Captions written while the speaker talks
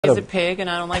He's a pig, and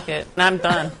I don't like it. And I'm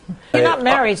done. You're not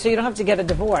married, so you don't have to get a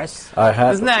divorce.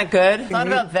 Isn't that good? It's not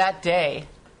about that day.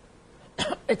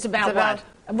 It's about what?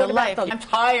 The life. I'm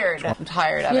tired. I'm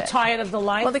tired of it. You're tired of the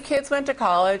life? Well, the kids went to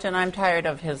college, and I'm tired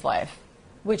of his life.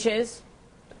 Which is?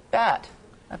 That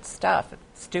stuff.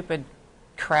 Stupid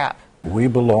crap. We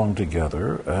belong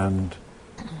together, and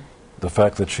the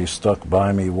fact that she stuck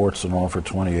by me, warts and all, for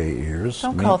 28 years.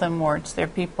 Don't call them warts. They're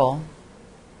people.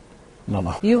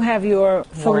 No. You have your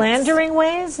philandering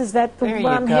ways? Is that what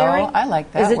I'm hearing? I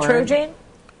like that Is it word. true, Jane?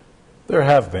 There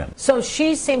have been. So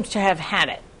she seems to have had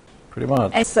it. Pretty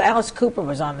much. And so Alice Cooper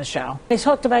was on the show. They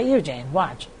talked about you, Jane.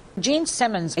 Watch. Gene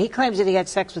Simmons, he claims that he had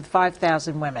sex with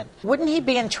 5,000 women. Wouldn't he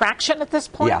be in traction at this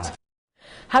point? Yeah.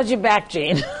 How's your back,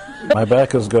 Gene? My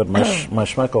back is good. My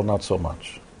schmeckle, not so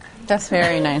much. That's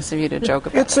very nice of you to joke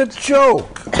about. It's a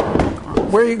joke.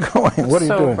 Where are you going? What are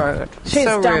you doing? So rude. She's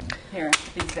so done. rude. Here,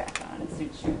 these back.